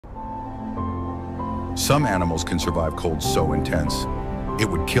Some animals can survive cold so intense, it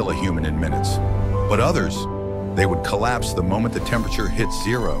would kill a human in minutes. But others, they would collapse the moment the temperature hits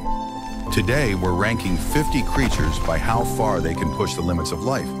zero. Today, we're ranking 50 creatures by how far they can push the limits of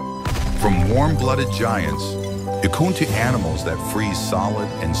life. From warm-blooded giants, to animals that freeze solid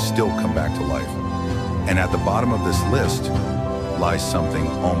and still come back to life. And at the bottom of this list lies something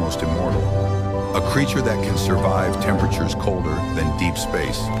almost immortal. A creature that can survive temperatures colder than deep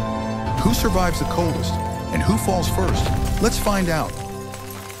space. Who survives the coldest? And who falls first? Let's find out.